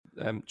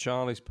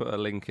Charlie's put a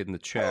link in the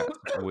chat,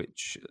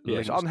 which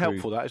it's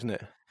unhelpful, that isn't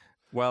it?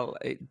 Well,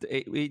 it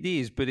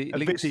is, but it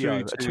links video,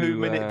 through to a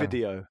 2-minute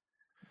video.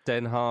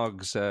 Den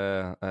Haag's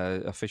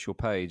official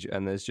page,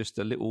 and there's just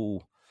a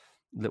little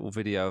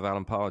video of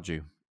Alan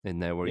Pardew in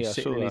there where he's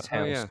sitting in his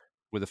house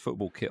with a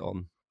football kit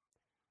on.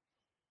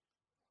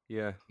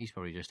 Yeah, he's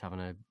probably just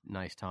having a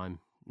nice time,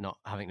 not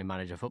having to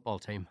manage a football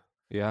team.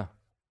 Yeah,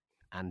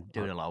 and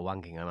doing a lot of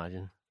wanking, I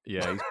imagine.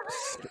 Yeah,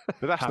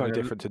 but that's no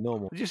different to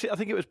normal. Did you see? I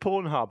think it was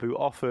Pornhub who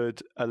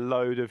offered a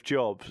load of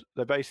jobs.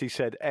 They basically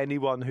said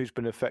anyone who's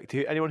been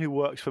affected, anyone who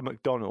works for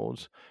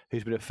McDonald's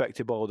who's been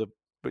affected by all the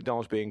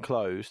McDonald's being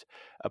closed,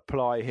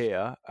 apply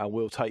here, and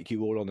we'll take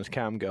you all on as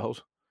cam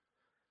girls.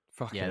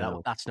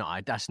 That's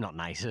not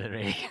nice, is it?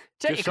 Really?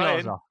 Take Just your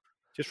clothes saying, off.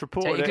 Just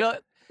report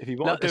it. If you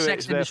want to do the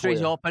sex it, industry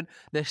is open.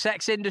 The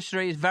sex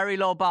industry is very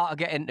low bar to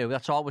get into.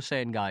 That's all we're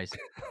saying, guys.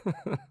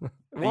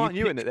 Why aren't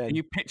you in it then? Are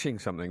you pitching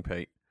something,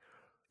 Pete?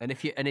 And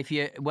if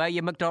you wear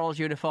your McDonald's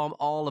uniform,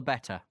 all the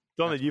better.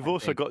 Donna, you've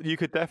also got. You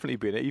could definitely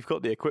be in it. You've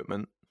got the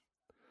equipment.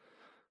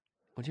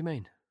 What do you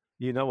mean?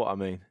 You know what I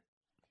mean.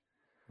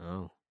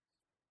 Oh,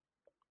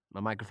 my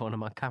microphone and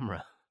my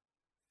camera,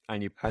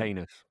 and your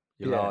penis,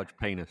 your large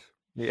penis.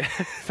 Yeah,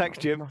 thanks,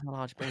 Jim. Not a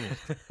large penis.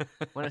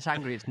 When it's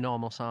angry, it's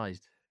normal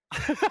sized.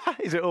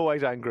 Is it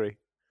always angry?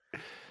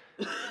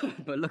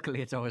 But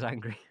luckily, it's always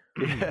angry.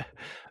 Yeah.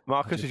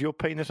 Marcus, is your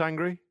penis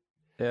angry?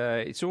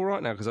 It's all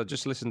right now because I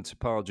just listened to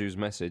Pardew's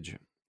message.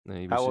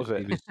 How was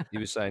it? He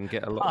was saying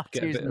get a lot.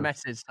 Pardew's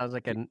message sounds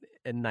like a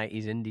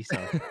 90s indie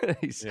song.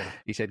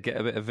 He said get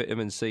a bit of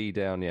vitamin C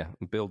down you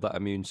and build that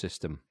immune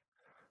system.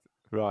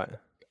 Right.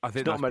 I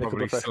think it's not medical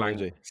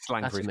professional,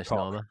 slang that's for a his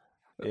misnomer.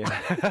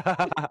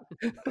 Yeah.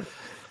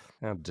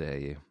 How dare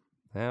you?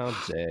 How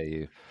dare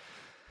you?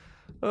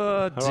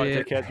 Oh dear. All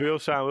right, dickheads. We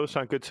all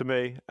sound good to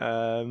me.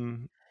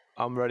 I'm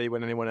ready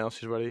when anyone else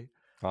is ready.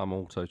 I'm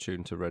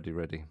auto-tuned to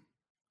ready.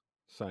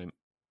 Same.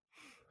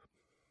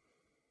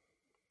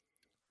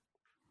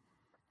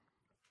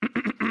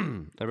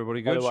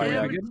 Everybody good?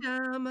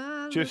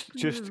 Just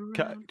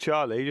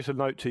Charlie, just a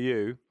note to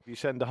you. If you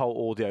send the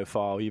whole audio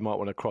file, you might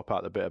want to crop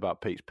out the bit about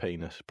Pete's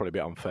penis. Probably a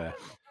bit unfair.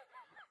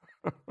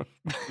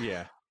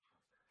 Yeah.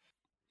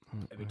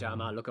 Every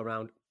time I look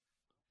around.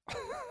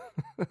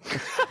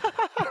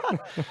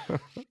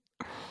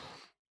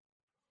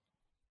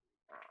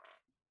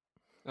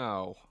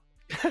 Oh.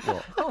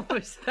 What? What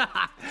was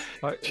that?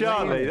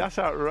 Charlie, that's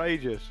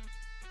outrageous.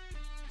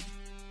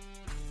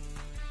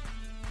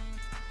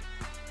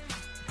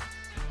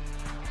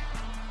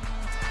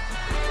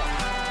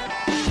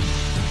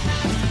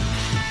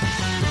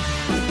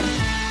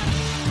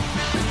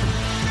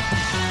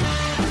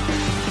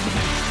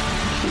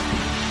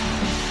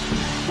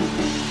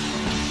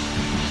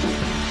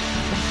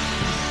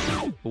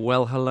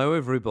 Well, hello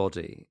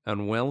everybody,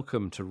 and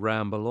welcome to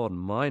Ramble On.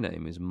 My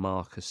name is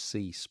Marcus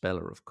C.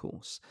 Speller, of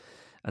course,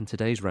 and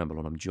today's Ramble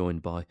On, I'm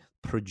joined by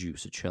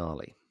producer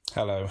Charlie.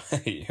 Hello,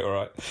 hey, you all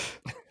right?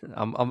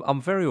 I'm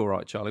very all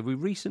right, Charlie. We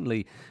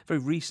very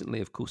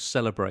recently, of course,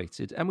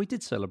 celebrated, and we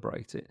did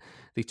celebrate it,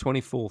 the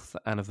 24th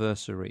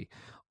anniversary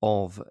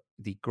of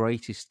the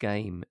greatest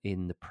game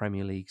in the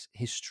Premier League's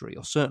history,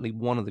 or certainly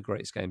one of the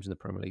greatest games in the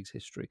Premier League's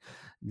history.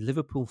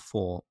 Liverpool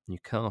 4,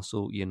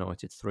 Newcastle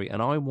United 3,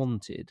 and I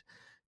wanted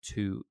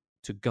to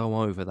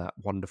go over that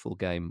wonderful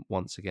game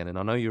once again. And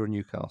I know you're a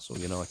Newcastle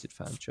United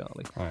fan,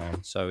 Charlie. I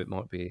am. So it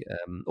might be,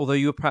 although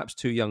you were perhaps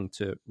too young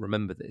to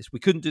remember this. We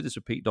couldn't do this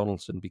with Pete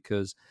Donaldson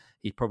because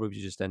he'd probably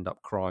just end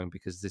up crying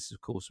because this,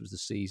 of course, was the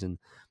season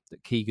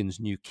that Keegan's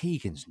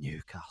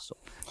Newcastle,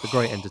 the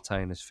great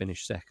entertainers,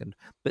 finished second.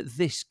 But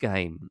this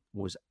game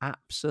was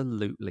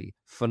absolutely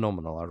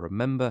phenomenal. I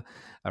remember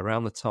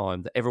around the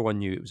time that everyone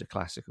knew it was a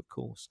classic, of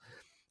course.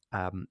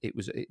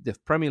 The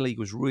Premier League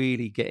was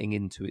really getting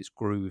into its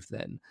groove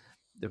then.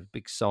 There were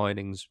big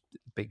signings,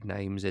 big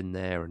names in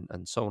there,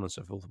 and so on and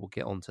so forth. We'll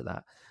get onto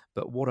that.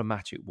 But what a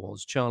match it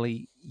was.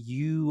 Charlie,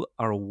 you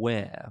are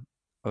aware,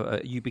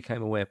 you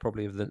became aware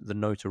probably of the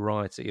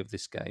notoriety of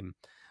this game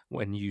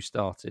when you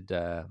started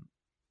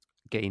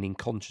gaining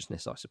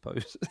consciousness, I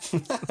suppose.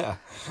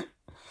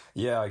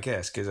 Yeah, I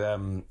guess, because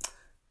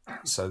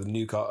so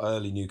the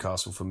early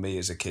Newcastle for me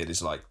as a kid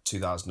is like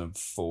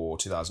 2004,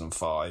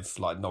 2005,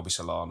 like Nobby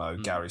Solano,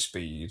 Gary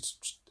Speed,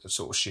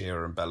 sort of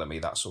Shearer and Bellamy,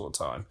 that sort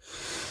of time.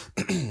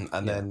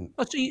 And then...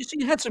 Oh, so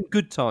you had some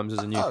good times as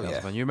a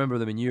Newcastle fan. You remember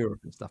them in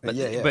Europe and stuff. But,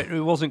 yeah. But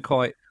it wasn't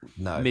quite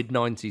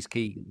mid-90s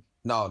Keegan.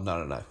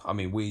 No. I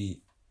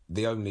mean,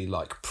 the only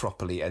like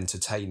properly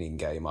entertaining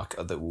game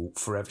that will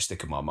forever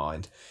stick in my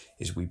mind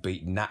is we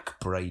beat NAC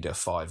Breda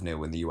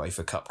 5-0 in the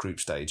UEFA Cup group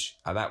stage.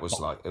 And that was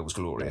it was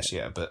glorious,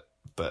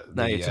 But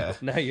now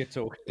you're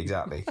talking.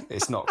 Exactly.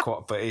 It's not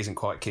quite, but it isn't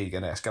quite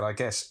Keegan-esque. And I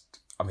guess,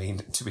 I mean,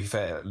 to be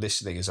fair,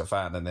 listening as a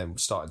fan and then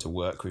starting to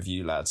work with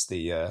you lads,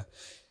 the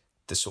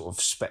sort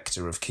of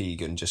spectre of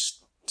Keegan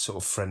just sort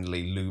of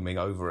friendly looming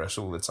over us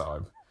all the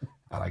time.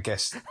 And I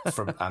guess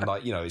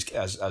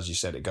as you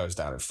said, it goes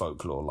down in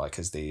folklore, like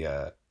as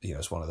the,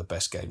 it's one of the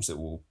best games that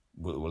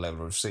we'll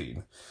ever have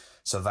seen.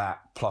 So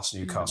that plus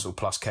Newcastle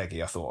plus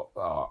Keggy, I thought,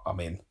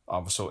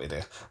 I'm sorted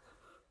here.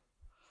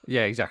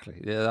 Yeah,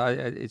 exactly. Yeah,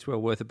 it's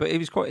well worth it. But it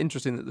was quite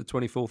interesting that the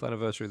 24th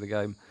anniversary of the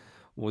game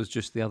was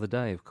just the other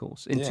day, of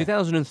course. In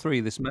 2003,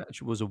 this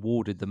match was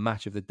awarded the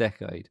match of the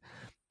decade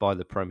by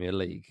the Premier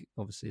League,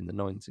 obviously in the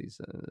 90s,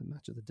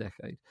 match of the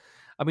decade.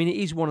 I mean, it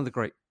is one of the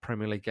great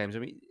Premier League games. I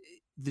mean,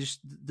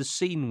 the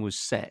scene was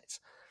set.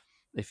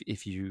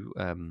 If you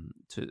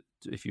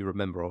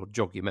remember or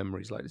jog your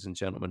memories, ladies and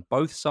gentlemen,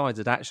 both sides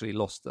had actually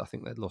lost. I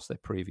think they'd lost their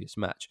previous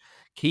match.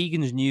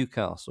 Keegan's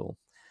Newcastle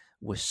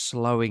was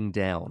slowing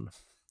down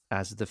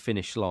as the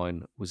finish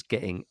line was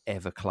getting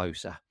ever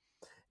closer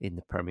in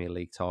the Premier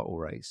League title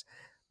race.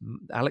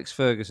 Alex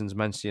Ferguson's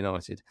Manchester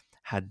United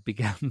had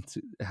begun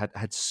to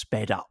had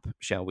sped up,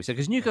 shall we say,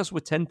 because Newcastle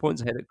were 10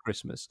 points ahead at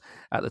Christmas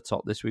at the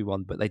top. This we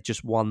won, but they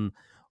just won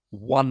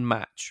one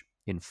match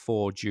in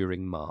 4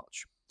 during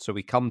March. So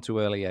we come to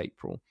early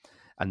April,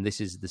 and this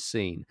is the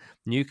scene.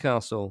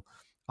 Newcastle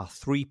are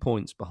 3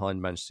 points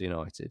behind Manchester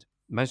United.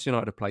 Manchester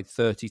United have played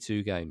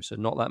 32 games, so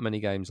not that many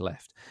games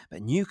left.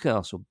 But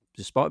Newcastle,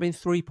 despite being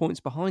 3 points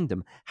behind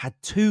them, had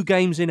 2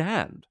 games in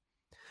hand.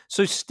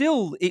 So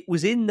still, it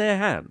was in their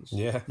hands,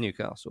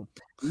 Newcastle.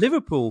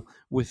 Liverpool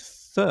were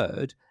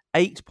third,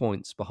 8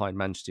 points behind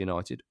Manchester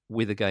United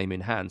with a game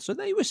in hand. So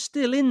they were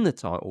still in the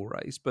title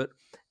race, but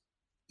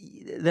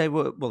they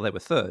were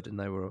third, and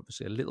they were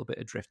obviously a little bit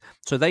adrift.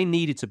 So they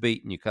needed to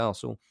beat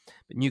Newcastle,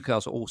 but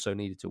Newcastle also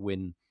needed to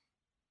win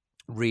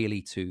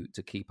really to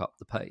keep up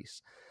the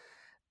pace.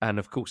 And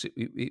of course,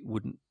 it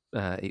wouldn't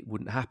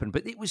happen.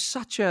 But it was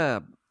such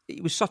a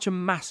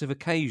massive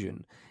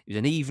occasion. It was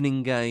an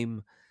evening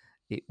game.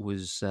 It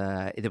was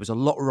there was a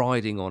lot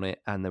riding on it,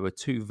 and there were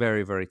 2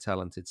 very, very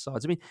talented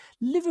sides. I mean,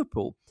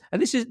 Liverpool,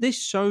 and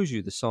this shows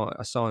you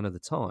a sign of the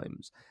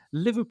times.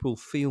 Liverpool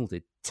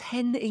fielded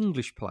 10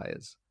 English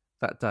players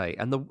that day,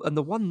 and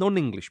the one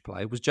non-English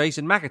player was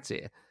Jason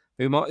McAteer,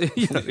 who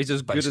is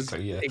as good as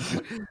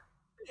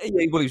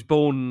Yeah, well, he was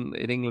born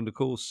in England, of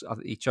course.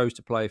 He chose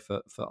to play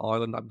for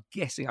Ireland. I'm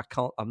guessing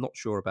I'm not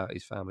sure about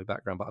his family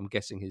background, but I'm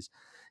guessing his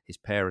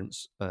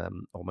parents,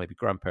 or maybe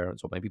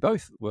grandparents, or maybe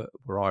both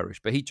were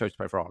Irish. But he chose to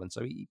play for Ireland,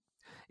 so he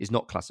is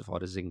not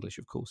classified as English,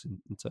 of course,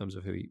 in terms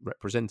of who he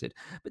represented.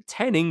 But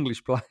 10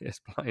 English players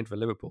playing for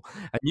Liverpool,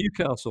 and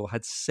Newcastle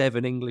had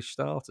 7 English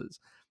starters.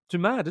 It's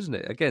mad, isn't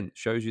it? Again,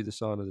 shows you the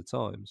sign of the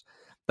times.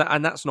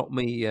 And that's not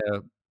me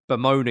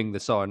bemoaning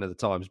the sign of the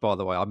times, by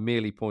the way. I'm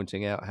merely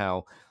pointing out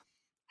how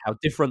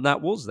different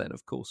that was then,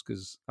 of course,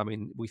 because, I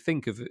mean, we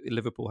think of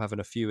Liverpool having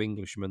a few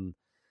Englishmen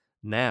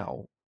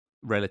now,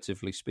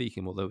 relatively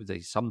speaking, although they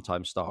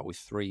sometimes start with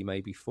 3,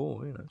 maybe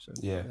 4, So,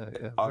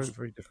 very,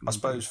 very different. I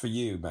suppose for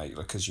you, mate,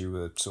 because you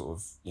were sort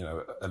of,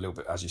 a little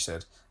bit, as you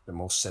said, a bit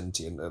more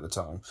sentient at the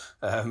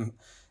time.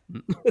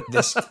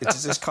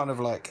 It's just kind of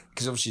like,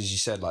 because obviously, as you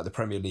said, like the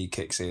Premier League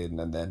kicks in,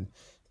 and then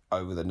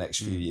over the next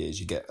few years,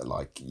 you get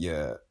like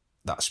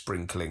that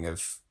sprinkling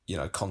of,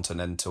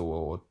 continental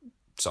or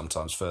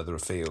sometimes further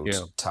afield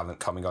talent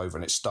coming over,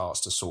 and it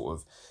starts to sort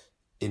of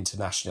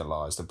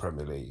internationalise the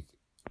Premier League.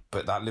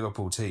 But that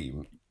Liverpool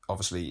team,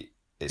 obviously,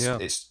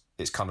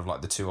 it's kind of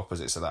like the 2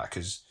 opposites of that.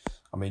 Because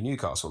I mean,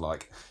 Newcastle,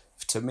 like,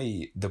 to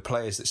me, the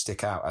players that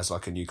stick out as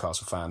like a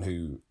Newcastle fan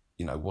who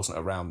wasn't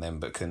around them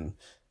but can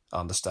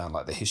understand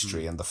like the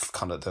history and the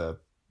kind of the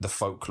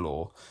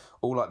folklore,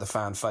 all like the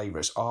fan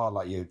favourites are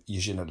like your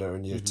Ginola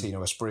and your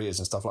Tino Asprias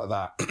and stuff like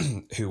that,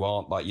 who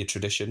aren't like your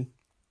tradition.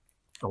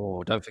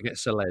 Oh, don't forget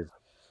Celez.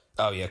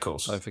 Oh yeah, of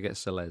course. Don't forget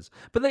Celez.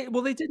 But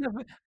they did have.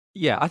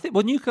 Yeah, I think.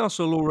 Well,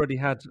 Newcastle already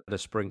had a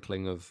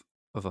sprinkling of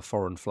a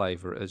foreign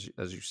flavour, as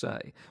you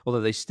say.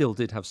 Although they still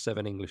did have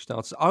 7 English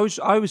starters.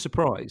 I was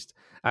surprised,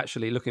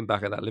 actually, looking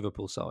back at that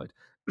Liverpool side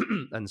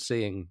and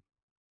seeing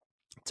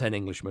 10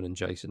 Englishmen and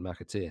Jason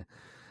McAteer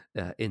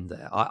in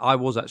there. I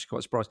was actually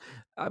quite surprised.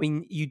 I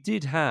mean, you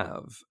did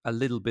have a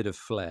little bit of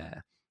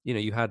flair.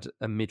 You had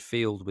a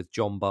midfield with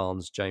John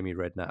Barnes, Jamie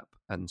Redknapp,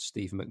 and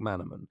Steve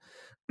McManaman.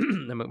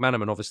 And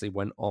McManaman obviously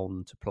went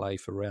on to play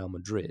for Real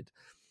Madrid.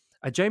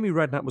 Jamie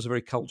Redknapp was a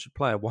very cultured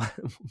player.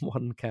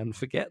 One can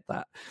forget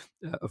that,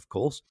 of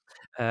course.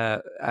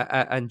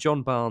 And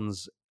John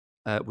Barnes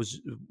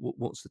was,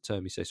 what's the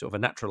term you say, sort of a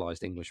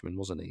naturalised Englishman,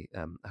 wasn't he?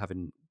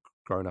 Having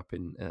grown up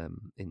in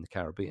the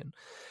Caribbean.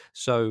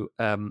 So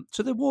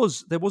there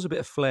was a bit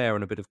of flair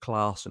and a bit of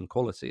class and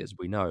quality, as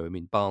we know. I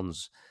mean,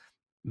 Barnes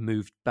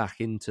moved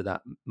back into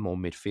that more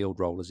midfield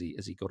role as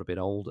he got a bit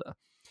older.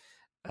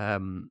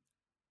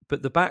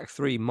 But the back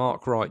 3,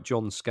 Mark Wright,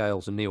 John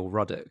Scales, and Neil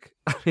Ruddock.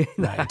 I mean,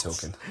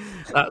 that's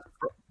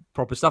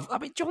proper stuff. I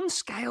mean, John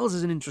Scales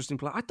is an interesting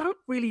player. I don't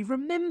really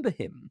remember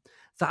him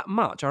that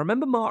much. I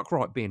remember Mark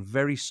Wright being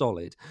very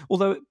solid,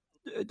 although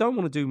I don't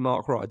want to do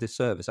Mark Wright a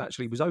disservice.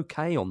 Actually, he was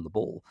okay on the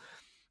ball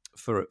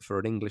for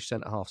an English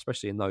centre-half,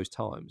 especially in those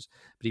times.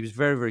 But he was a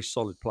very, very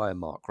solid player,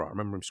 Mark Wright. I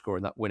remember him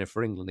scoring that winner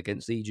for England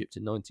against Egypt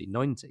in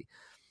 1990.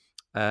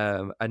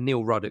 And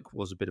Neil Ruddock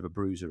was a bit of a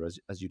bruiser,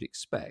 as you'd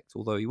expect,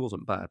 although he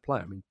wasn't a bad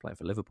player. I mean, playing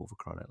for Liverpool, for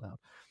crying out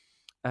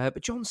loud.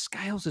 But John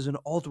Scales is an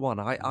odd one.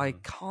 I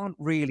can't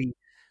really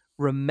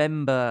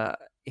remember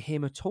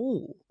him at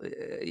all,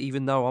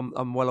 even though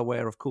I'm well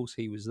aware, of course,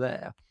 he was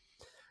there.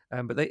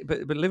 But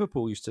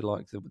Liverpool used to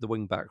like the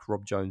wing backs,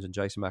 Rob Jones and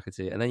Jason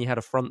McAteer, and then you had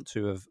a front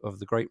two of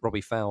the great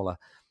Robbie Fowler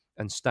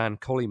and Stan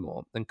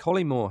Collymore. And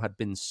Collymore had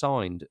been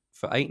signed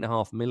for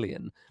 $8.5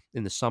 million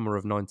in the summer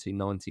of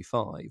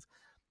 1995,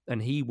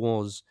 and he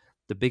was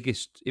the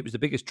biggest. It was the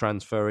biggest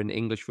transfer in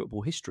English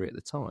football history at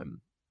the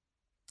time.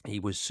 He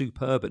was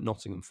superb at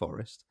Nottingham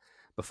Forest.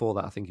 Before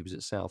that, I think he was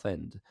at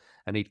Southend,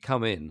 and he'd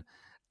come in.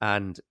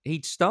 And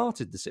he'd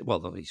started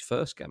his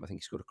first game. I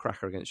think he scored a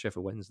cracker against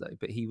Sheffield Wednesday.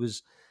 But he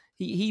was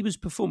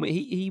performing.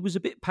 He was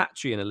a bit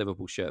patchy in a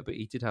Liverpool shirt, but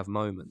he did have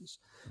moments.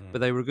 But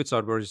they were a good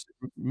side. Whereas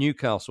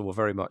Newcastle were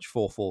very much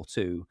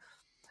 4-4-2,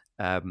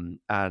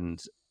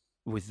 and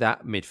with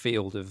that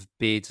midfield of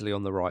Beardsley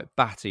on the right,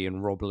 Batty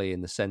and Rob Lee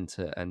in the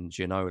centre, and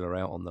Ginola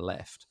out on the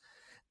left.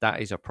 That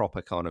is a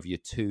proper kind of your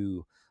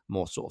two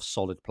more sort of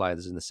solid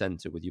players in the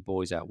centre with your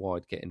boys out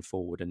wide getting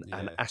forward, and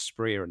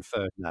Asprilla and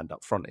Ferdinand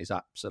up front is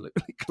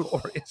absolutely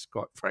glorious,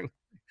 quite frankly.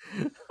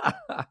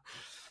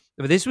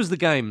 But this was the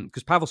game,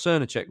 because Pavel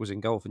Cernacek was in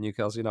goal for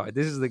Newcastle United.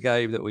 This is the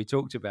game that we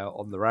talked about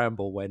on the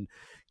Ramble when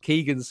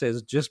Keegan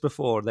says, just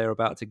before they're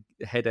about to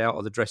head out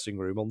of the dressing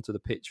room onto the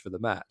pitch for the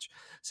match,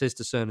 says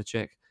to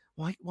Cernacek,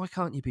 why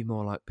can't you be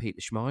more like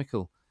Peter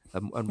Schmeichel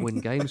and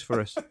win games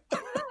for us?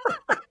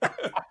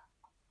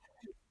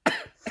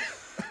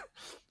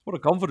 What a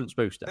confidence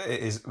booster. It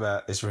is.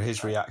 It's for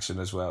his reaction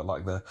as well.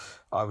 Like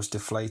I was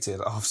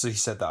deflated. Obviously, he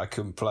said that I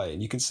couldn't play,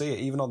 and you can see it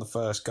even on the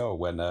first goal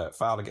when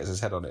Fowler gets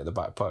his head on it at the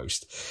back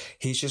post.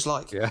 He's just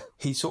like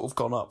he's sort of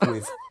gone up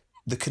with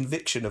the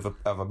conviction of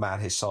a man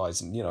his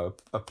size, and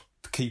a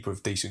keeper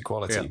of decent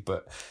quality.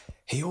 But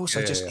he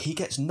also he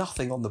gets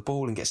nothing on the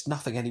ball and gets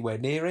nothing anywhere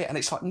near it, and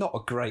it's like not a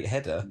great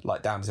header,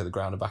 like down to the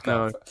ground and back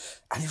up.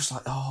 And he was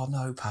like, "Oh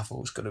no,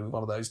 Pavel, it's going to be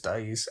one of those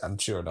days,"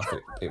 and sure enough,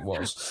 it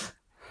was.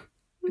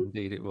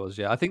 Indeed, it was.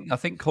 Yeah, I think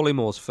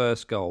Collymore's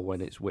first goal,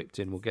 when it's whipped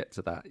in, we'll get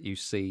to that. You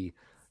see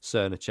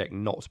Cernacek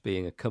not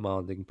being a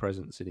commanding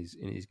presence in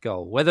his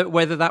goal.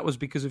 Whether that was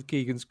because of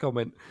Keegan's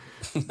comment,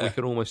 we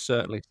can almost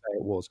certainly say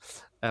it was.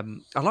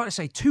 I'd like to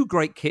say two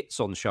great kits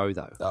on show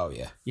though. Oh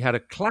yeah, you had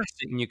a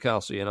classic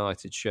Newcastle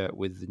United shirt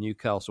with the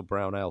Newcastle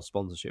Brown Ale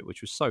sponsorship,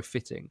 which was so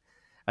fitting,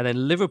 and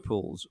then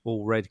Liverpool's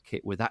all red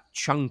kit with that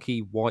chunky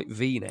white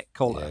V-neck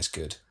collar. Yeah, it's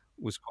good.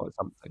 Was quite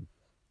something.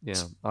 Yeah,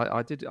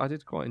 I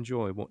did quite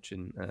enjoy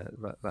watching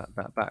that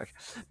back.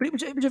 But it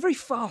was a very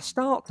fast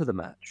start to the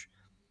match.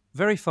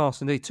 Very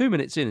fast indeed. 2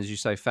 minutes in, as you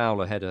say,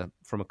 Fowler header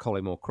from a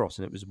Collymore cross,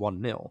 and it was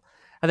 1-0.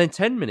 And then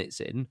 10 minutes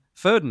in,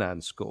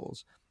 Ferdinand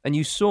scores. And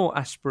you saw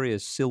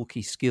Asprilla's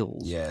silky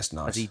skills. Yeah, it's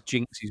nice. As he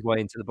jinks his way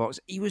into the box.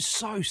 He was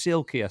so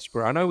silky,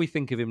 Asprilla. I know we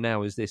think of him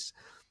now as this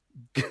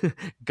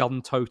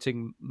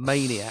gun-toting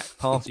maniac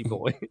party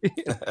boy.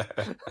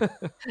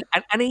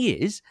 and he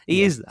is.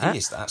 He is that. He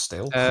is that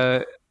still.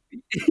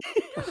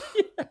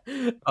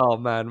 Oh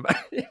man,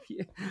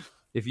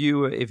 if you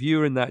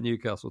were in that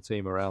Newcastle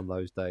team around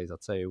those days, I'll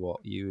tell you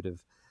what, you would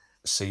have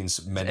seen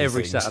many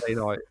every things. Saturday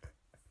night.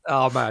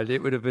 Oh man,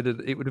 it would have been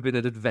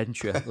an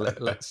adventure,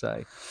 let's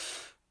say.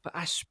 But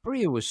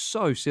Asprilla was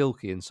so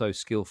silky and so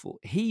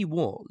skillful. He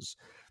was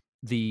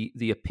the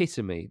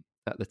epitome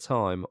at the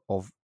time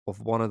of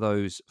one of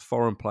those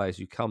foreign players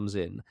who comes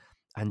in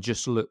and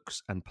just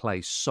looks and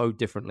plays so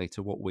differently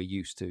to what we're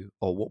used to,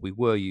 or what we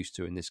were used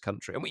to in this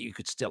country. I mean, you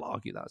could still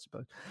argue that, I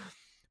suppose.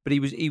 But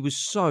he was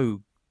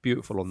so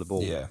beautiful on the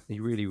ball. Yeah.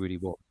 He really, really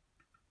was.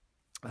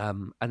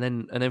 And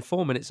then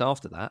 4 minutes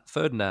after that,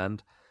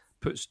 Ferdinand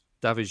puts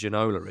David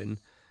Ginola in,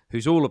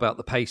 who's all about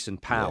the pace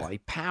and power. Yeah. He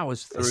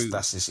powers through.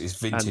 That's his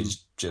vintage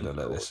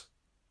Ginola, this.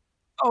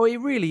 Oh,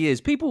 it really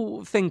is.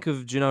 People think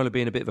of Ginola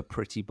being a bit of a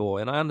pretty boy,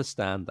 and I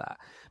understand that.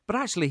 But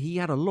actually, he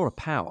had a lot of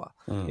power.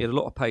 He had a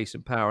lot of pace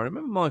and power. And I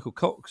remember Michael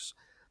Cox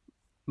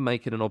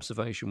making an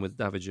observation with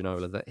David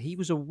Ginola that he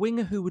was a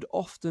winger who would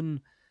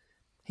often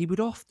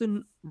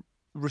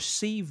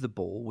receive the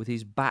ball with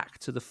his back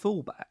to the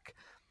fullback,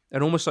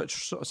 and almost like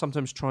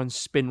sometimes try and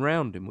spin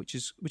round him, which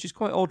is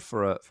quite odd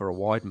for a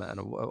wide man.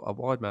 A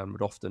wide man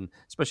would often,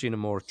 especially in a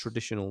more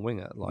traditional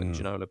winger like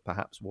Ginola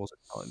perhaps was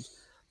at times,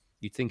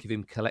 you'd think of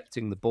him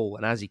collecting the ball,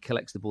 and as he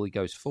collects the ball, he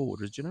goes forward.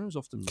 Whereas Ginola's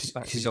often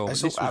back to goal.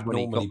 He's not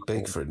abnormally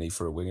big for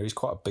a winger. He's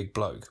quite a big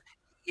bloke.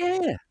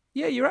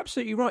 Yeah, you're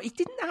absolutely right. He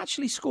didn't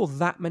actually score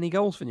that many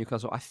goals for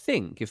Newcastle. I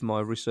think, if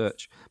my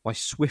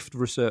swift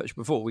research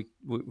before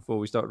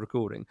we start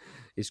recording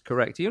is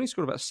correct, he only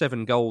scored about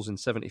 7 goals in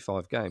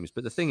 75 games.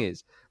 But the thing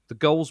is, the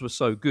goals were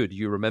so good,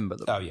 you remember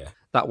them. Oh yeah,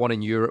 that one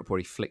in Europe where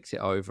he flicked it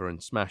over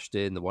and smashed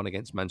in, the one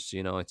against Manchester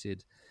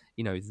United.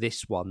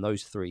 This one,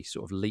 those 3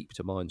 sort of leap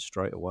to mind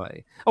straight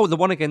away. Oh, the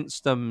one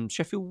against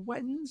Sheffield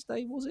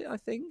Wednesday, was it, I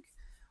think?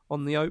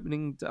 On the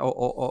opening,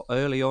 or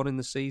early on in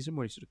the season,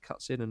 where he sort of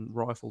cuts in and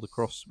rifled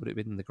across, would it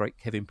have been the great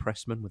Kevin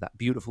Pressman with that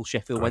beautiful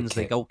Sheffield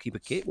Wednesday goalkeeper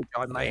kit, which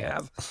I may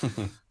have.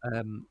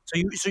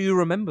 So you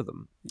remember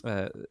them,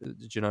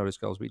 Ginola's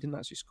goals, but he didn't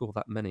actually score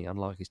that many,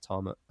 unlike his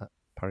time at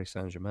Paris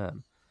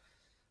Saint-Germain.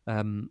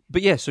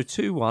 But yeah, so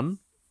 2-1,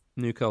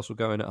 Newcastle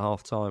going at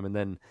half time, and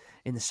then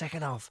in the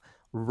second half,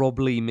 Rob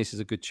Lee misses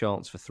a good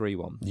chance for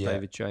 3-1. Yeah.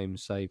 David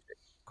James saved it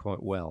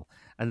quite well.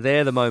 And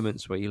they're the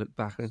moments where you look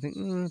back and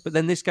think, but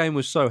then this game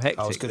was so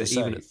hectic that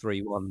even at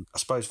 3-1... I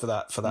suppose for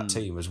that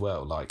team as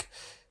well, like,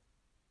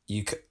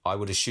 I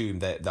would assume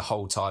that the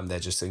whole time they're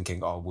just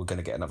thinking, oh, we're going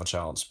to get another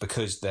chance,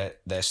 because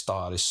their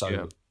style is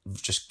so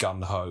just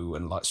gun-ho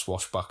and like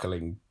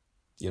swashbuckling,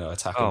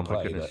 attacking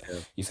play. Goodness,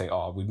 you think,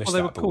 oh, we missed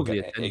that, but we'll get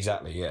it.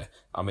 Exactly, yeah.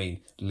 I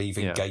mean,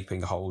 leaving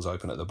gaping holes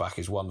open at the back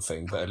is one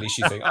thing, but at least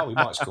you think, oh, we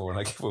might score,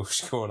 and we'll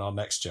score on our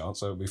next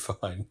chance, so it'll be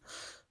fine.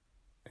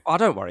 Oh,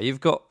 don't worry,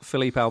 you've got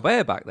Philippe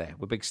Albert back there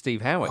with big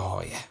Steve Howitt.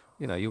 Oh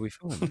yeah, you'll be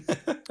fine.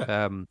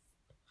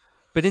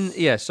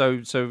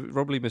 So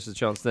Rob Lee misses a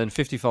chance. Then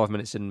 55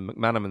 minutes in,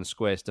 McManaman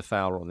squares to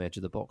Fowler on the edge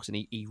of the box, and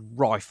he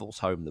rifles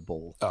home the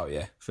ball. Oh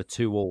yeah, for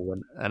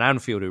 2-2, and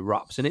Anfield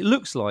erupts, and it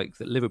looks like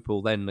that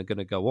Liverpool then are going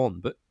to go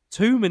on. But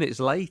 2 minutes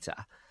later,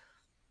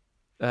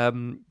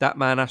 that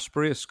man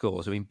Asprilla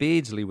scores. I mean,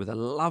 Beardsley with a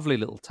lovely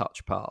little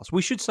touch pass.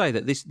 We should say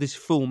that this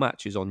full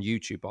match is on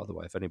YouTube, by the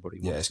way, if anybody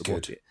wants to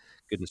watch it.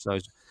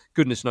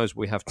 Goodness knows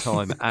we have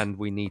time and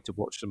we need to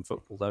watch some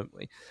football, don't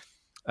we?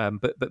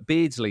 But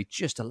Beardsley,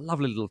 just a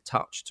lovely little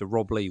touch to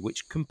Rob Lee,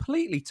 which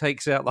completely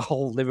takes out the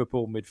whole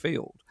Liverpool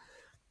midfield.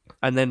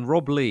 And then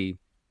Rob Lee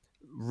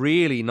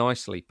really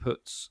nicely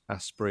puts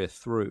Asprilla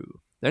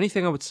through. The only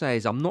thing I would say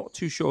is I'm not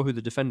too sure who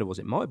the defender was.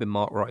 It might have been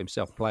Mark Wright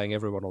himself playing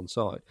everyone on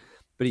side.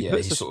 But he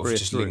puts he's sort of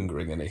just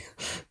lingering, isn't he?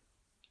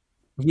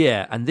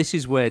 Yeah, and this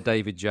is where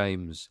David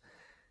James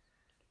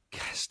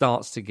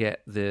starts to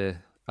get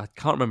I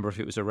can't remember if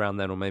it was around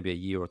then or maybe a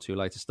year or two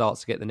later,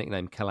 starts to get the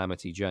nickname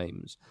Calamity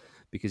James,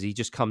 because he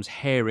just comes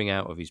herring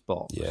out of his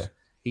box. Yeah.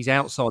 He's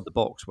outside the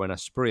box when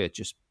Asprilla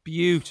just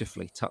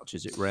beautifully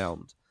touches it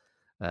round.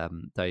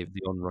 Dave,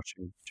 the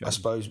onrushing James. I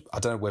suppose, I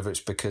don't know whether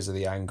it's because of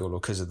the angle or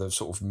because of the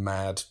sort of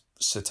mad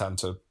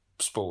Setanta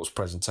Sports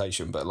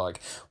presentation, but like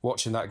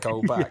watching that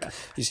goal back,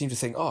 you seem to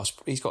think, oh,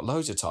 he's got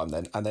loads of time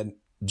then. And then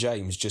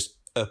James just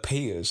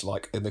appears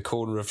like in the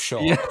corner of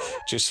shot,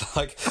 just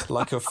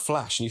like a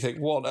flash, and you think,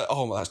 what?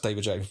 Oh, that's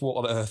David James.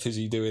 What on earth is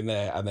he doing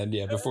there? And then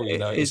before you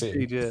know it's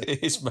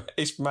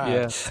mad.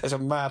 Yeah. It's a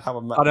mad how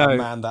a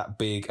man that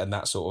big and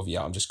that sort of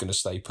I'm just going to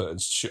stay put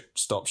and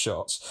stop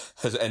shots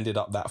has ended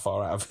up that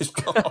far out of his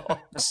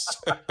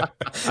box.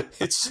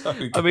 It's so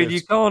good. I mean,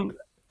 you can't.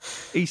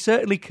 He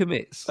certainly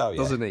commits,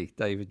 doesn't he,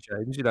 David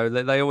James?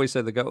 They always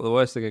say the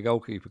worst thing a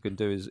goalkeeper can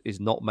do is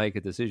not make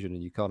a decision,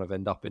 and you kind of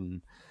end up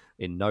in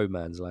no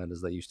man's land,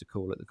 as they used to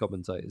call it, the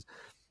commentators.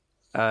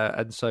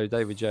 And so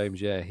David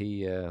James,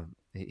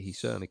 he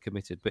certainly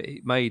committed, but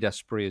it made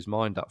Asprilla's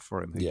mind up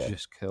for him, who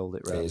just curled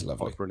it round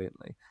quite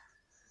brilliantly.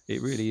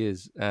 It really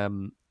is.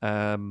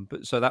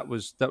 But so that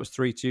was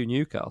 3-2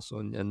 Newcastle,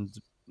 and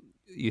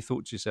you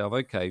thought to yourself,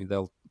 okay,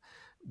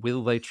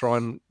 will they try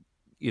and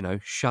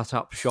shut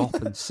up shop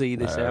and see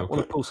this out?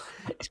 Well, of course,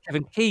 it's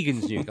Kevin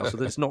Keegan's Newcastle.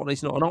 That's not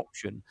an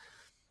option.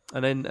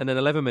 And then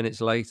 11 minutes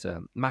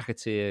later,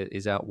 McAteer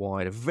is out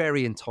wide, a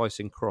very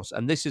enticing cross.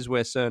 And this is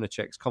where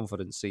Cernacek's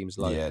confidence seems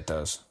low. Yeah, it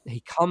does. He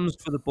comes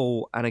for the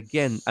ball, and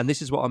again, and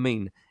this is what I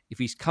mean, if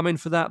he's coming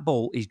for that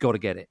ball, he's got to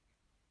get it.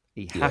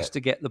 He has to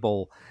get the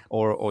ball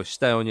or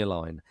stay on your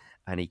line.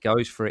 And he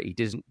goes for it. He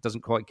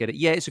doesn't quite get it.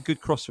 Yeah, it's a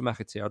good cross for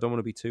McAteer. I don't want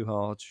to be too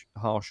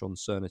harsh on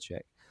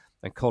Cernacek.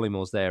 And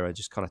Collimore's there and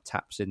just kind of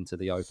taps into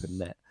the open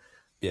net.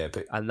 Yeah,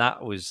 and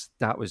that was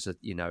a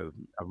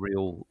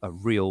real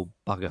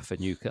bugger for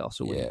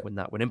Newcastle when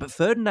that went in. But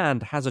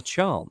Ferdinand has a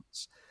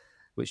chance,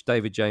 which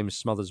David James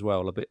smothers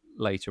well a bit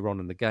later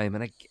on in the game,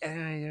 and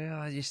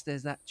again, just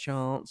there's that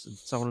chance and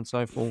so on and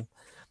so forth.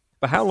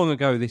 But how long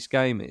ago this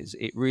game is?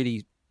 It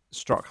really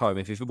struck home.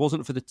 If it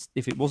wasn't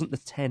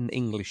the 10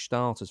 English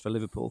starters for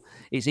Liverpool,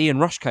 it's Ian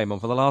Rush came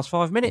on for the last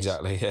 5 minutes.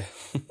 Exactly. Yeah.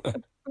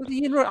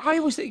 I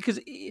always think, because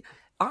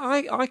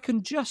I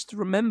can just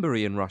remember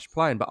Ian Rush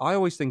playing, but I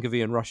always think of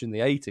Ian Rush in the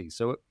 80s.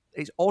 So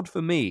it's odd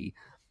for me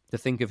to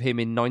think of him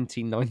in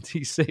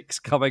 1996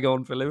 coming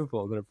on for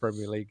Liverpool in a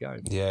Premier League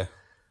game. Yeah.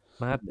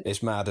 Madness.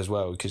 It's mad as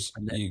well, because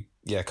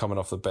coming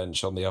off the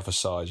bench on the other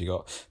side, you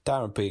got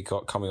Darren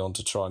Peacock coming on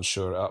to try and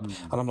shore it up.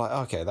 And I'm like,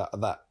 okay,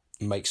 that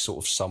makes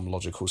sort of some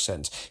logical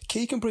sense.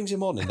 Keegan brings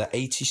him on in the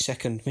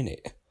 82nd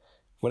minute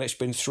when it's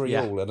been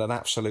 3-3 and an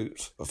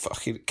absolute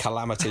fucking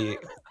calamity,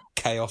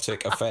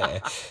 chaotic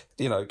affair.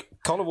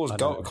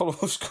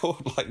 Collymore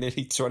scored like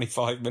nearly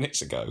 25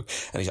 minutes ago,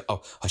 and he's like,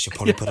 oh, I should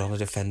probably put on a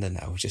defender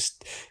now,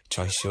 just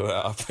try and shore it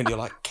up. And you're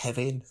like,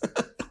 Kevin.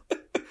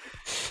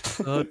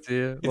 Oh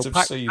dear. It's well,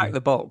 obscene. pack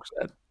the box.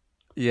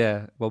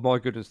 Yeah, well, my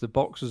goodness, the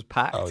box was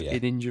packed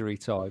in injury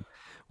time.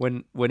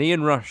 When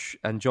Ian Rush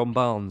and John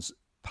Barnes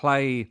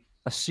play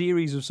a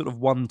series of sort of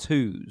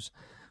 1-2s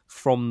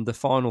from the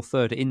final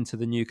third into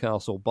the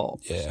Newcastle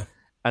box. Yeah.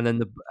 And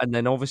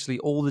then obviously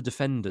all the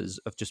defenders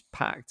have just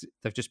packed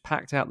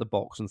out the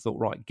box and thought,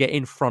 right, get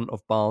in front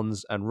of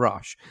Barnes and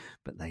Rush,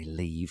 but they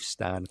leave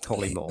Stan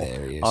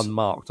Collymore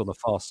unmarked on the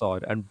far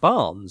side. And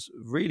Barnes,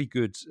 really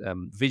good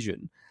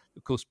vision,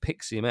 of course,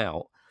 picks him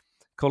out.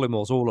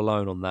 Collimore's all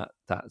alone on that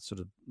sort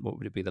of, what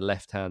would it be, the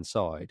left-hand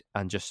side,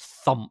 and just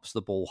thumps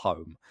the ball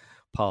home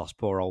past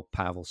poor old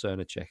Pavel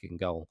Cernacek in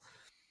goal.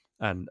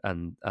 And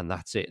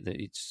that's it.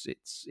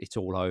 It's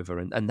all over.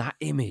 And that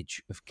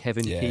image of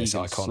Kevin Keegan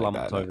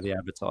slumped over the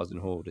advertising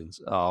hoardings.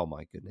 Oh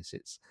my goodness,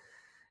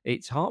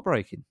 it's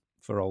heartbreaking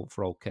for old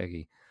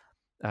Keggy.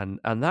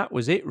 And that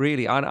was it,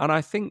 really. And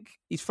I think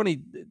it's funny.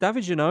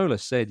 David Ginola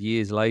said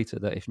years later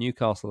that if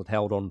Newcastle had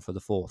held on for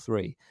the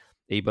 4-3,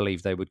 he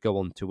believed they would go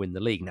on to win the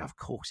league. Now, of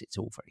course, it's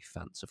all very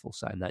fanciful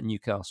saying that.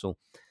 Newcastle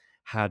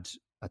had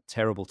a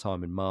terrible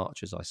time in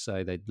March, as I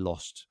say. They'd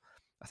lost,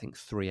 I think,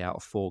 3 out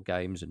of 4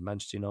 games, and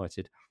Manchester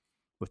United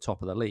were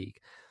top of the league.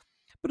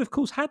 But of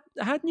course, had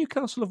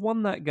Newcastle have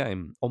won that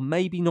game, or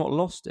maybe not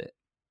lost it,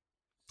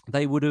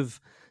 they would have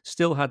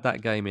still had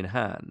that game in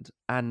hand.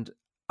 And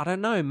I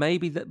don't know,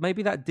 maybe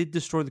that did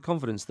destroy the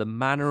confidence. The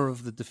manner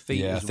of the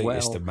defeat, I think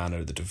it's the manner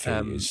of the defeat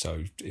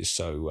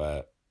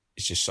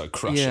it's just so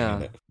crushing. Yeah,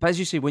 isn't it? But as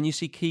you see, when you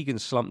see Keegan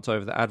slumped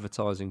over the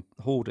advertising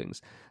hoardings,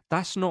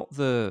 that's not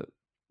the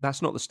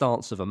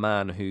stance of a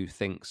man who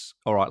thinks,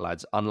 all right,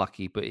 lads,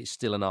 unlucky, but it's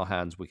still in our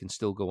hands. We can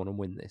still go on and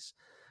win this.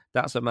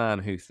 That's a man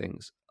who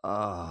thinks,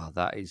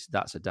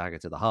 that's a dagger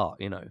to the heart,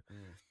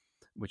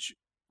 which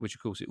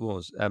of course it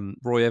was.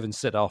 Roy Evans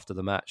said after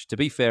the match, to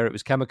be fair, it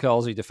was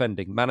kamikaze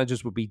defending.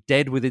 Managers would be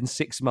dead within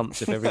 6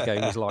 months if every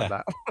game was like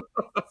that.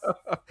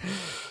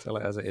 Tell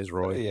it as it is,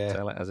 Roy. Yeah.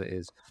 Tell it as it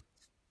is.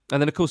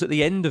 And then, of course, at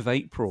the end of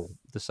April,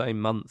 the same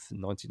month in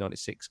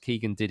 1996,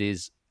 Keegan did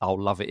his "I'll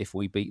love it if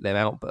we beat them"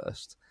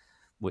 outburst,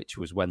 which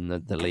was when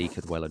the league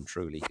had well and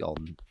truly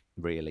gone,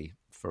 really,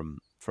 from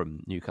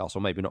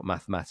Newcastle. Maybe not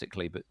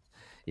mathematically, but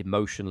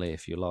emotionally,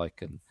 if you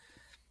like. And,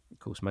 of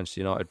course, Manchester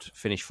United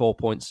finished 4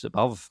 points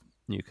above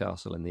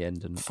Newcastle in the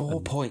end. And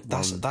 4 points.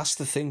 That's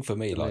the thing for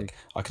me. Like,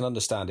 I can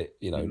understand it.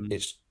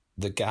 It's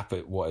the gap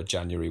at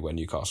January when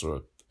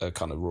Newcastle are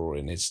kind of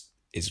roaring is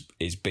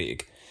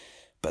big.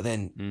 But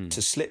then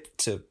to slip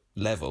to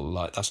level,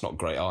 like, that's not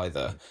great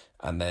either.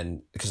 And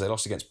then because they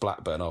lost against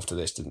Blackburn after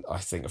this, didn't I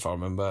think, if I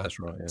remember? That's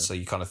right. Yeah. So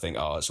you kind of think,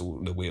 it's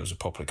all, the wheels have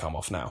probably come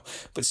off now.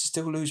 But to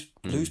still lose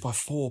by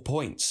 4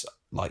 points,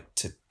 like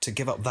to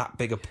give up that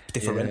big a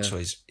differential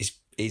is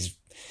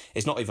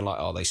it's not even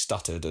like they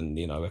stuttered and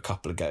a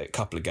couple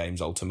of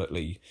games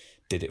ultimately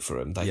did it for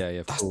them.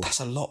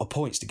 That's a lot of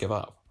points to give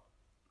up.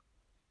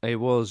 It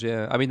was,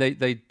 yeah. I mean,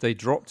 they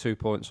dropped 2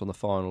 points on the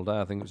final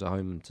day. I think it was at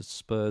home to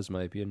Spurs,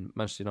 maybe, and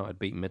Manchester United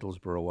beat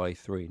Middlesbrough away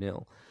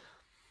 3-0.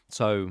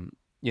 So,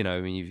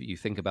 you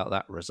think about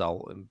that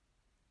result, and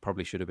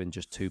probably should have been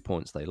just 2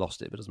 points. They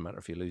lost it, but it doesn't matter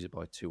if you lose it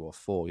by 2 or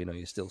 4.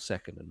 You're still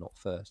second and not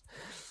first.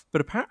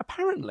 But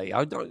apparently,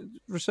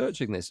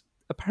 researching this,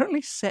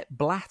 apparently Sepp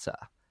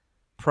Blatter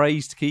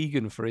praised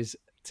Keegan for his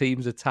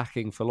team's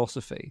attacking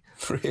philosophy.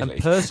 Really?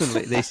 And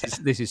personally, this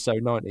is so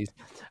 90s,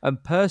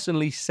 and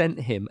personally sent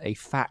him a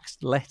faxed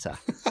letter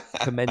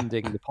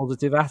commending the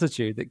positive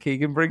attitude that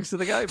Keegan brings to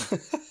the game.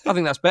 I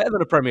think that's better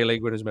than a Premier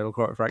League winner's medal,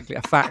 quite frankly.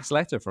 A faxed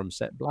letter from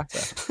Sepp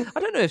Blatter. I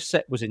don't know if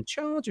Sepp was in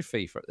charge of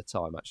FIFA at the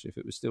time, actually, if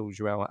it was still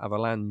João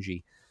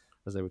Avalanche,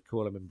 as they would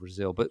call him in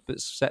Brazil. But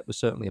Sepp was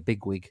certainly a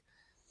bigwig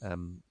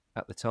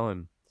at the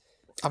time.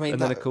 I mean,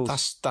 that's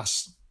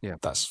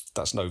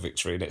no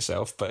victory in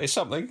itself, but it's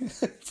something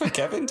for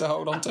Kevin to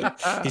hold on to.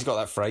 He's got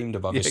that framed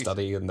above his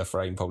study, and the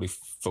frame probably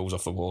falls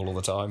off the wall all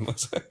the time.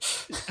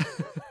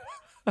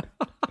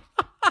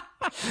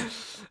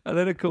 And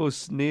then, of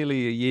course,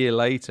 nearly a year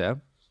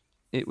later,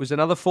 it was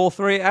another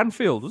 4-3 at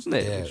Anfield, wasn't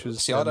it? Yeah. Which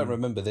was, I don't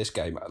remember this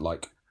game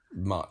like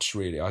much,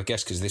 really. I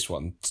guess because this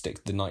one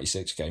the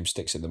 96 game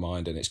sticks in the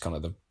mind, and it's kind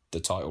of the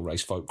title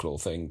race folklore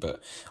thing.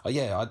 But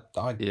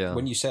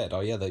when you said,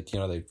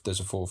 there's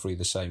a 4-3,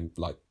 the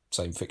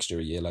same fixture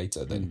a year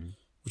later, then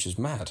which is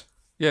mad.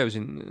 Yeah,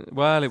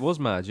 it was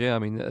mad. Yeah, I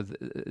mean,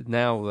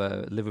 now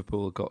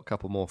Liverpool have got a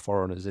couple more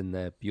foreigners in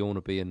there.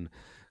 Bjornaby and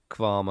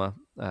Kvarma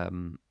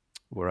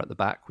were at the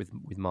back with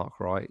Mark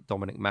Wright.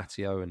 Dominic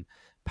Matteo and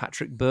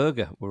Patrick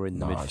Berger were in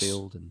the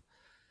midfield,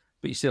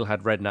 but you still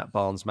had Redknapp,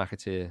 Barnes,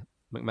 McAteer,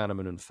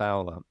 McManaman, and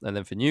Fowler. And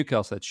then for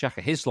Newcastle, they had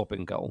Shaka Hislop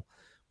in goal,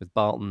 with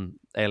Barton,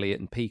 Elliott,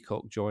 and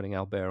Peacock joining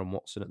Albert and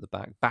Watson at the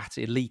back.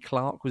 Lee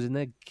Clark was in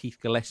there, Keith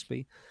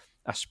Gillespie,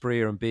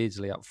 Asprilla and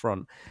Beardsley up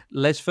front.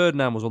 Les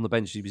Ferdinand was on the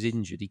bench. He was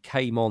injured. He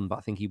came on, but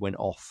I think he went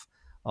off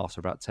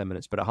after about 10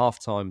 minutes. But at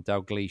half-time,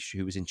 Dalglish,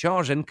 who was in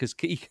charge then, because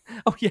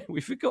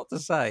we forgot to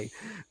say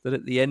that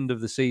at the end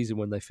of the season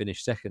when they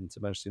finished second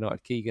to Manchester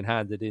United, Keegan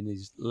handed in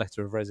his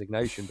letter of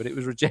resignation, but it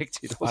was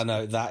rejected. I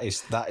know, that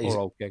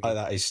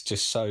is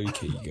just so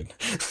Keegan.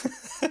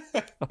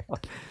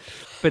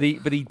 But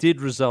he did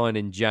resign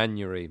in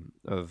January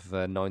of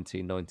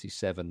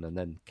 1997, and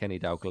then Kenny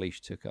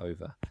Dalglish took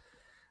over.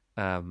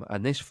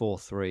 And this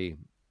 4-3,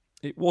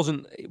 it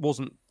wasn't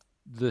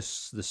the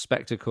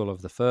spectacle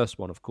of the first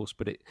one, of course,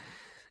 but it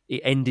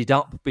ended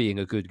up being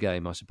a good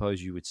game, I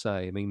suppose you would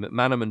say. I mean,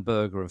 McManaman,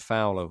 Berger, and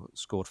Fowler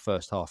scored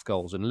first half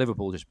goals, and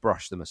Liverpool just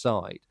brushed them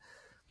aside.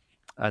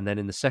 And then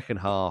in the second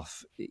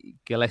half,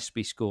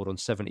 Gillespie scored on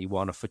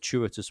 71, a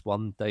fortuitous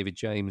one. David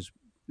James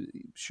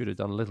should have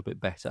done a little bit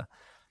better.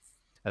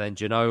 And then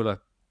Ginola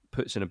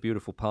puts in a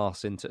beautiful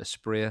pass into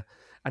Asprilla.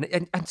 And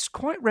it's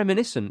quite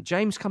reminiscent.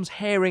 James comes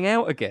herring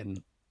out again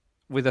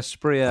with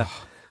Asprilla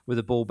with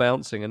the ball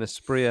bouncing, and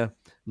Asprilla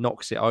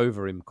knocks it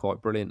over him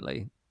quite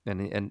brilliantly. And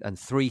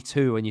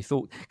 3-2, and you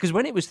thought... Because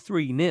when it was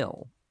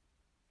 3-0,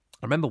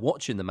 I remember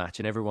watching the match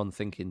and everyone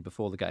thinking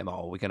before the game,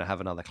 we're going to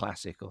have another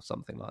classic or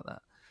something like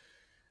that.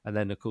 And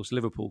then, of course,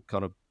 Liverpool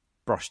kind of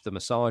brushed them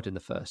aside in the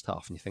first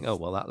half, and you think,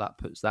 that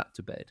puts that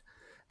to bed.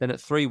 Then at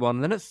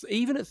 3-1, then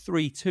even at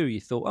 3-2,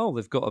 you thought,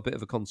 they've got a bit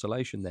of a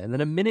consolation there. And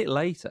then a minute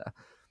later,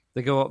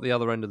 they go up the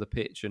other end of the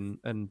pitch,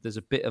 and there's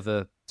a bit of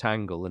a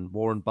tangle, and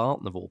Warren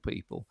Barton, of all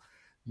people,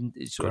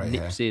 sort of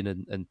nips in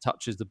and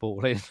touches the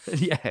ball in.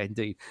 Yeah,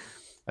 indeed.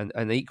 And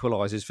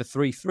equalises for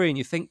 3-3, and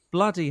you think,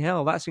 bloody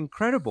hell, that's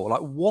incredible.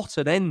 Like, what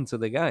an end to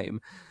the game.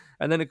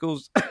 And then, of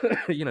course,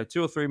 2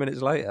 or 3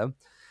 minutes later,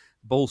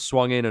 ball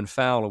swung in and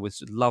Fowler with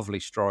lovely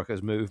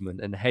striker's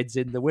movement and heads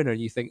in the winner.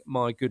 And you think,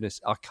 my goodness,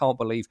 I can't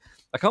believe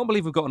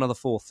we've got another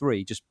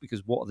 4-3, just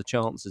because what are the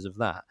chances of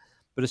that?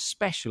 But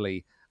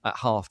especially at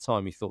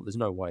half-time, you thought, there's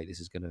no way this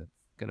is going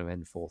to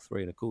end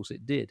 4-3, and of course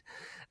it did.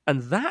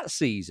 And that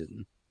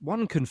season,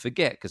 one can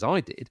forget, because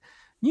I did,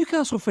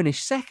 Newcastle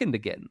finished second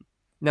again.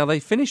 Now,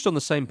 they finished on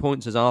the same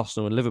points as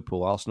Arsenal and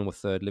Liverpool. Arsenal were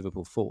third,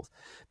 Liverpool fourth.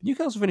 But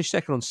Newcastle finished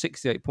second on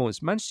 68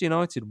 points. Manchester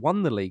United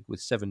won the league with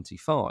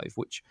 75,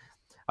 which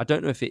I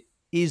don't know if it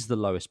is the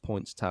lowest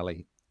points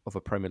tally of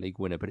a Premier League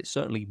winner, but it's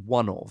certainly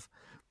one of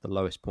the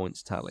lowest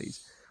points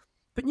tallies.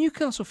 But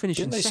Newcastle finished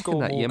in second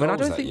that year. I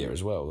don't think year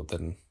as well.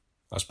 Then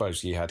I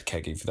suppose you had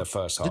Keggy for the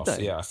first half. Did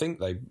they? Yeah, I think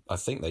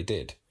they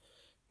did.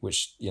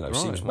 Which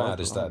seems mad,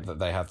 is that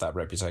they have that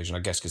reputation. I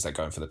guess because they're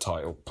going for the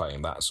title,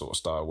 playing that sort of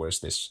style. Whereas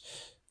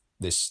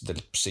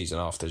the season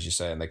after, as you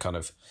say, and they kind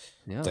of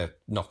they're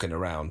knocking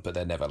around, but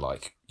they're never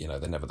they're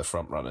never the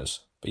front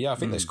runners. But yeah, I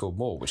think they scored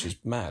more, which is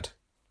mad.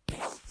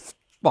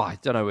 Well, I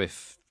don't know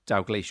if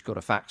Dalglish got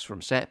a fax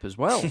from Sepp as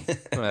well,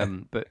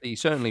 but he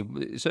certainly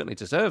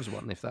deserves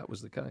one if that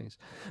was the case.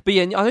 But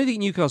yeah, I don't think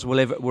Newcastle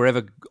were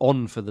ever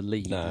on for the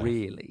league,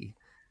 really.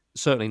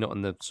 Certainly not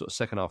in the sort of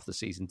second half of the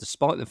season,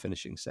 despite them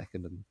finishing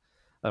second. And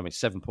I mean,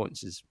 7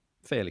 points is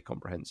fairly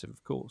comprehensive,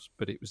 of course,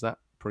 but it was that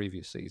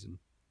previous season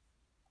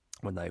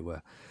when they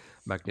were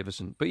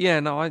magnificent. But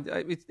yeah, no,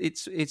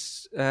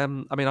 it's. I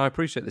mean, I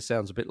appreciate this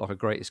sounds a bit like a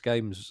Greatest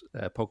Games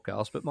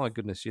podcast, but my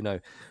goodness,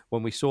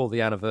 when we saw the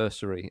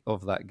anniversary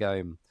of that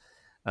game,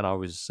 and I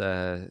was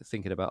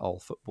thinking about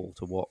old football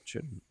to watch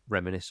and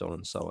reminisce on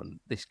and so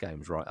on, this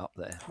game's right up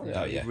there.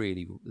 It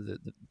really,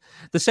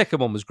 the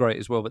second one was great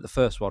as well, but the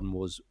first one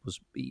was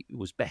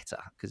better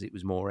because it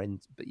was more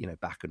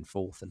back and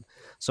forth and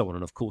so on,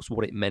 and of course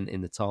what it meant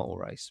in the title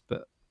race.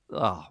 But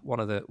one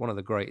of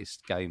the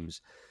greatest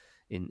games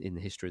in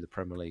the history of the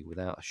Premier League,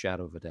 without a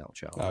shadow of a doubt,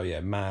 Charles. Oh yeah,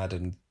 mad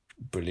and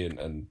brilliant,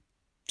 and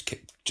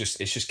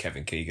it's just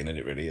Kevin Keegan in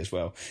it really as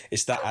well.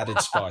 It's that added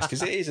spice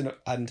because it is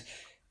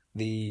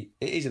it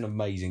is an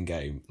amazing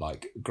game.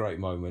 Like, great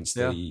moments.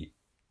 Yeah.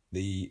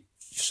 The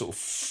sort of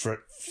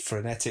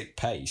frenetic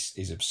pace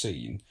is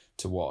obscene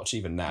to watch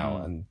even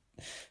now,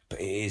 but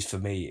it is, for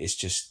me, it's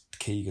just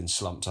Keegan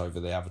slumped over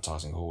the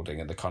advertising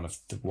hoarding and the kind of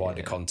the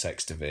wider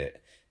context of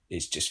it.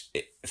 It's just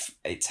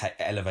it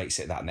elevates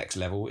it that next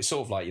level. It's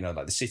sort of like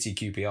like the City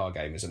QPR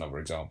game is another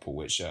example,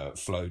 which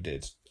Flo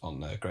did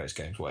on the Greatest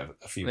Games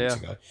a few weeks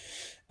ago,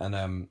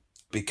 and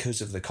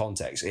because of the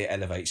context, it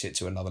elevates it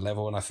to another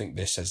level. And I think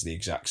this has the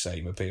exact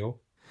same appeal.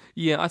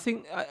 Yeah, I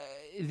think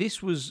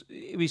this was.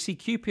 We see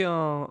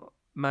QPR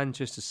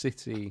Manchester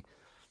City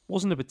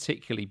wasn't a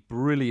particularly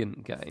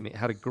brilliant game. It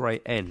had a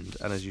great end,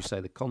 and as you say,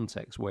 the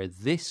context. Where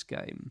this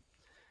game,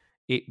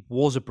 it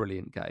was a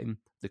brilliant game.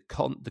 The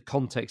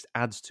context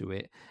adds to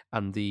it,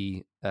 and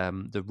the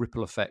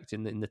ripple effect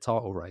in the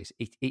title race.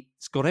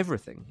 It's got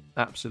everything,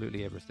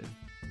 absolutely everything.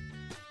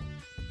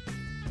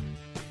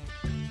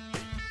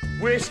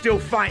 We're still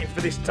fighting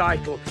for this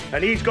title,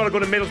 and he's got to go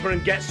to Middlesbrough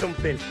and get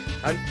something.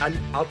 And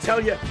I'll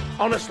tell you,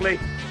 honestly,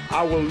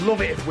 I will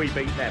love it if we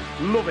beat them.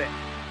 Love it.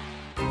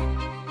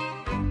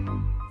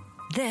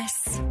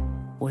 This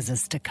was a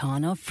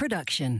Stakhanov production.